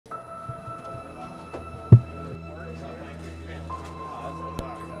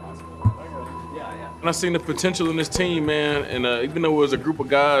And I seen the potential in this team, man, and even though it was a group of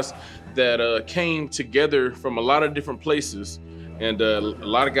guys that came together from a lot of different places, and a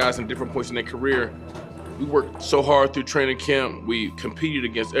lot of guys in different points in their career, we worked so hard through training camp. We competed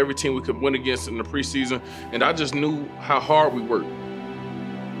against every team we could win against in the preseason, and I just knew how hard we worked.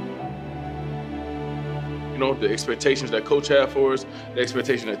 You know, the expectations that Coach had for us, the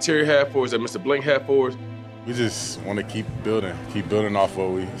expectation that Terry had for us, that Mr. Blank had for us. We just want to keep building off what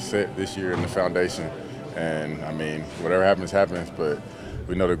we set this year in the foundation. And I mean, whatever happens, happens, but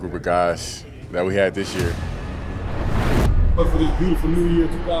we know the group of guys that we had this year. But for this beautiful new year,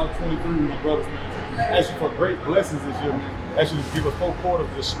 2023, my brothers, man, ask you for great blessings this year, man. Ask you to give us 4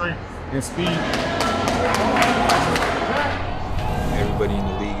 quarters of strength and speed. Everybody in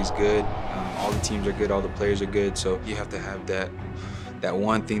the league is good. All the teams are good, all the players are good, so you have to have that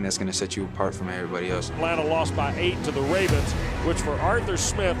one thing that's going to set you apart from everybody else. Atlanta lost by 8 to the Ravens, which for Arthur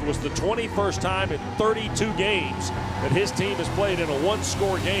Smith was the 21st time in 32 games that his team has played in a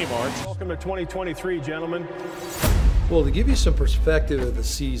 1-score game, Arch. Welcome to 2023, gentlemen. Well, to give you some perspective of the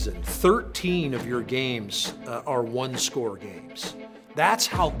season, 13 of your games are 1-score games. That's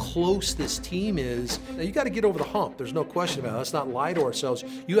how close this team is. Now, you got to get over the hump. There's no question about it. Let's not lie to ourselves.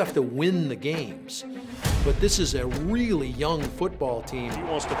 You have to win the games. But this is a really young football team. He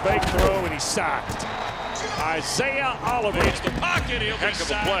wants to fake throw, and he's sacked. Isaiah Oliver hits the pocket. He'll heck of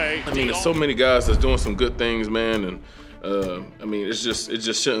a play. I mean, there's so many guys that's doing some good things, man, and I mean, it just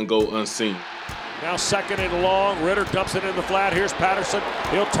shouldn't go unseen. Now 2nd and long. Ritter dumps it in the flat. Here's Patterson.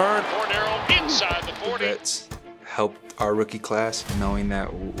 He'll turn. More narrow inside the 40. That's helped our rookie class, knowing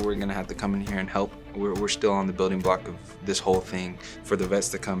that we're going to have to come in here and help. We're still on the building block of this whole thing. For the vets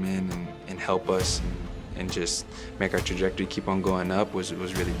to come in and help us and just make our trajectory keep on going up was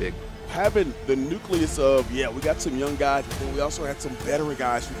really big. Having the nucleus of, yeah, we got some young guys, but we also had some veteran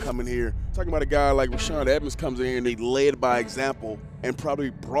guys who come in here. Talking about a guy like Rashawn Evans comes in here and he led by example and probably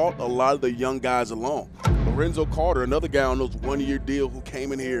brought a lot of the young guys along. Lorenzo Carter, another guy on those 1-year deal who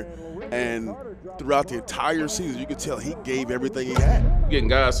came in here and throughout the entire season, you could tell he gave everything he had. Getting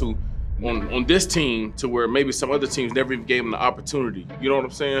guys who on this team to where maybe some other teams never even gave them the opportunity. You know what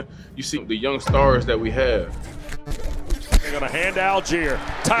I'm saying? You see the young stars that we have. They're going to hand Algier.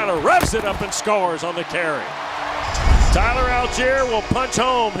 Tyler revs it up and scores on the carry. Tyler Algier will punch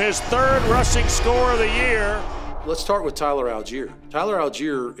home his 3rd rushing score of the year. Let's start with Tyler Algier. Tyler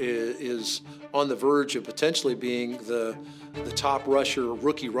Algier is on the verge of potentially being the top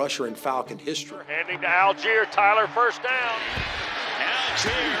rookie rusher in Falcon history. Handing to Algier. Tyler first down.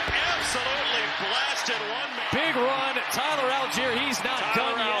 Algier absolutely blasted one man. Big run. Tyler Algier, he's not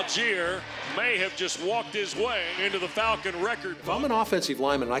done yet. Algier may have just walked his way into the Falcon record. If I'm an offensive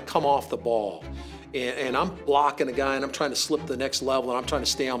lineman and I come off the ball and I'm blocking a guy and I'm trying to slip the next level and I'm trying to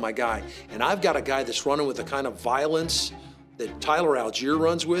stay on my guy, and I've got a guy that's running with the kind of violence that Tyler Algier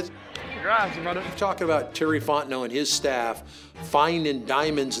runs with. Congrats, brother. You're talking about Terry Fontenot and his staff finding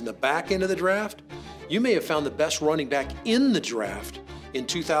diamonds in the back end of the draft. You may have found the best running back in the draft in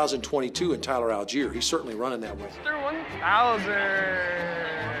 2022 in Tyler Algier. He's certainly running that way. 1,000.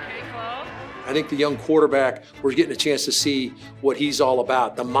 I think the young quarterback, we're getting a chance to see what he's all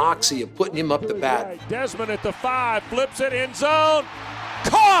about, the moxie of putting him up the bat. Desmond at the 5, flips it in zone.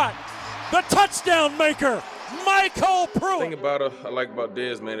 Caught! The touchdown maker, Michael Pruitt. The thing I like about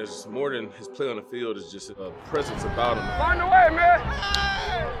Dez, man, is more than his play on the field, is just a presence about him. Find the way, man.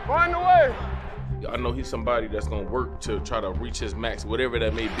 Find the way. I know he's somebody that's going to work to try to reach his max, whatever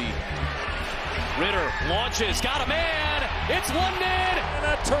that may be. Ritter launches, got a man. It's London. And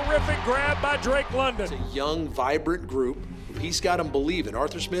a terrific grab by Drake London. It's a young, vibrant group. He's got them believing.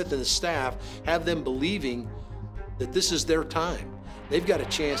 Arthur Smith and his staff have them believing that this is their time. They've got a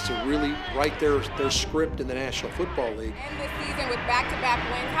chance to really write their script in the National Football League. And this season with back-to-back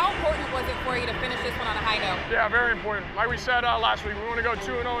wins, how important was it for you to finish this one on a high note? Yeah, very important. Like we said last week, we want to go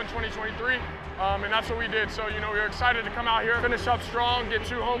 2-0 in 2023, and that's what we did. So, you know, we're excited to come out here, finish up strong, get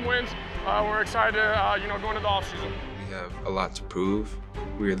 2 home wins. We're excited to, you know, go into the offseason. We have a lot to prove.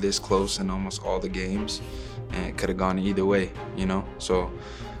 We were this close in almost all the games, and it could have gone either way, you know? So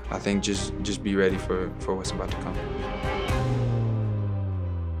I think just be ready for what's about to come.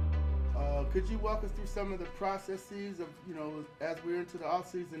 Could you walk us through some of the processes of, you know, as we're into the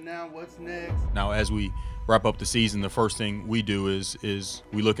offseason now, what's next? Now, as we wrap up the season, the first thing we do is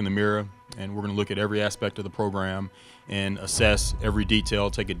we look in the mirror, and we're going to look at every aspect of the program and assess every detail,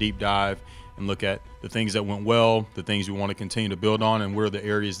 take a deep dive, and look at the things that went well, the things we want to continue to build on, and where are the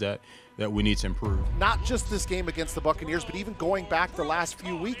areas that we need to improve. Not just this game against the Buccaneers, but even going back the last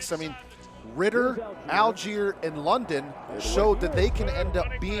few weeks. I mean, Ritter, Algier, and London showed that they can end up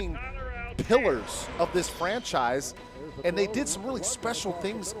being pillars of this franchise, and they did some really special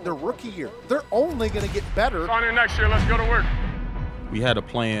things their rookie year. They're only going to get better. On in next year, let's go to work. We had a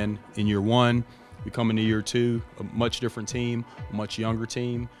plan in year one. We come into year two, a much different team, a much younger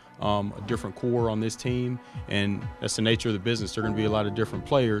team, a different core on this team, and that's the nature of the business. There are going to be a lot of different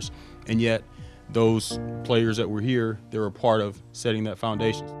players, and yet those players that were here, they're a part of setting that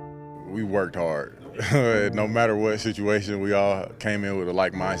foundation. We worked hard. No matter what situation, we all came in with a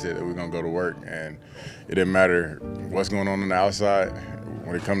like mindset that we're going to go to work, and it didn't matter what's going on the outside.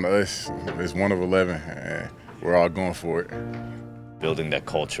 When it comes to us, it's 1 of 11, and we're all going for it. Building that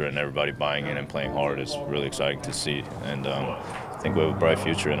culture and everybody buying in and playing hard is really exciting to see, and I think we have a bright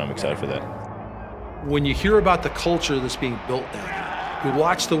future, and I'm excited for that. When you hear about the culture that's being built down here, you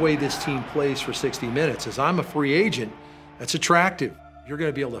watch the way this team plays for 60 minutes. As I'm a free agent, that's attractive. You're going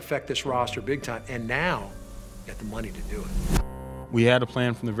to be able to affect this roster big time, and now you got the money to do it. We had a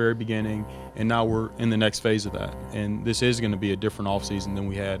plan from the very beginning, and now we're in the next phase of that. And this is going to be a different offseason than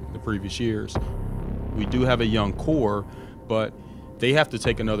we had the previous years. We do have a young core, but they have to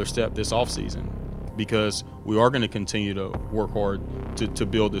take another step this offseason because we are going to continue to work hard to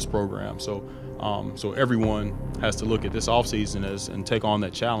build this program. So everyone has to look at this offseason and take on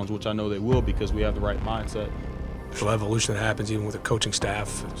that challenge, which I know they will because we have the right mindset. The evolution that happens even with the coaching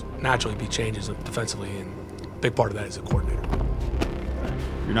staff, naturally be changes defensively, and a big part of that is the coordinator.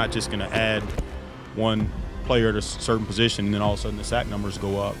 You're not just going to add one player at a certain position and then all of a sudden the sack numbers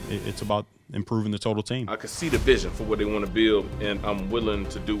go up. It's about improving the total team. I can see the vision for what they want to build, and I'm willing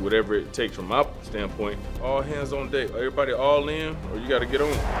to do whatever it takes from my standpoint. All hands on deck. Everybody all in, or you got to get on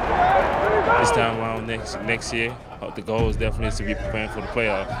it. This time around next year, the goal is definitely to be preparing for the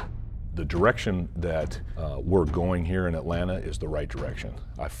playoffs. The direction that we're going here in Atlanta is the right direction.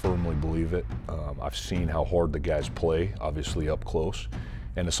 I firmly believe it. I've seen how hard the guys play, obviously up close,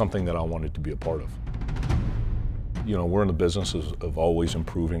 and it's something that I wanted to be a part of. You know, we're in the business of always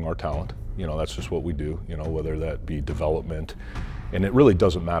improving our talent. You know, that's just what we do, you know, whether that be development. And it really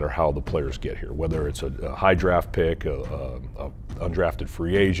doesn't matter how the players get here, whether it's a high draft pick, a undrafted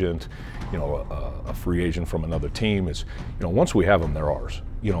free agent, you know, a free agent from another team. It's, you know, once we have them, they're ours.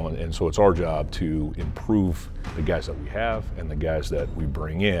 You know, and so it's our job to improve the guys that we have and the guys that we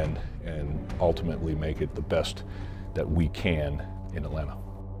bring in and ultimately make it the best that we can in Atlanta.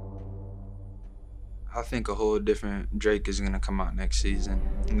 I think a whole different Drake is going to come out next season.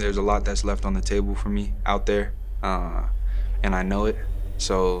 There's a lot that's left on the table for me out there, and I know it.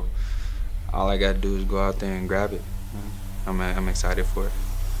 So all I got to do is go out there and grab it. I'm excited for it.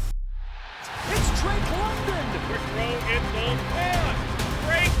 It's Drake London. Quick throw in zone 1.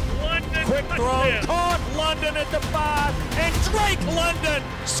 Drake London. Quick throw caught London at the 5, and Drake London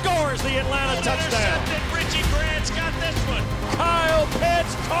scores the Atlanta touchdown. Intercepted. Richie Grant's got this one. Kyle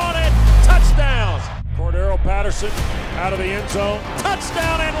Pitts caught it. Touchdown. Cordero Patterson out of the end zone.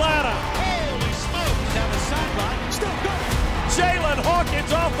 Touchdown Atlanta. Holy smokes, down the sideline. Still going. Jalen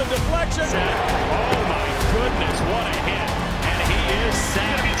Hawkins off the deflection. Oh my goodness, what a hit. And he is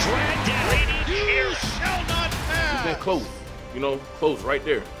set. Be dragged down. You shall not pass. We've been close, you know, close right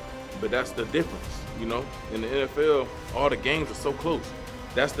there. But that's the difference, you know. In the NFL, all the games are so close.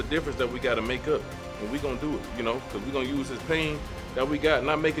 That's the difference that we got to make up. And we're going to do it, you know, because we're going to use this pain that we got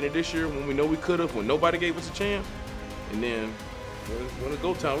not making it this year when we know we could have, when nobody gave us a chance. And then when it's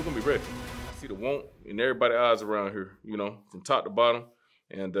go time, we're going to be ready. I see the want in everybody's eyes around here, you know, from top to bottom.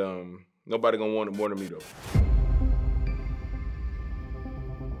 And nobody going to want it more than me, though.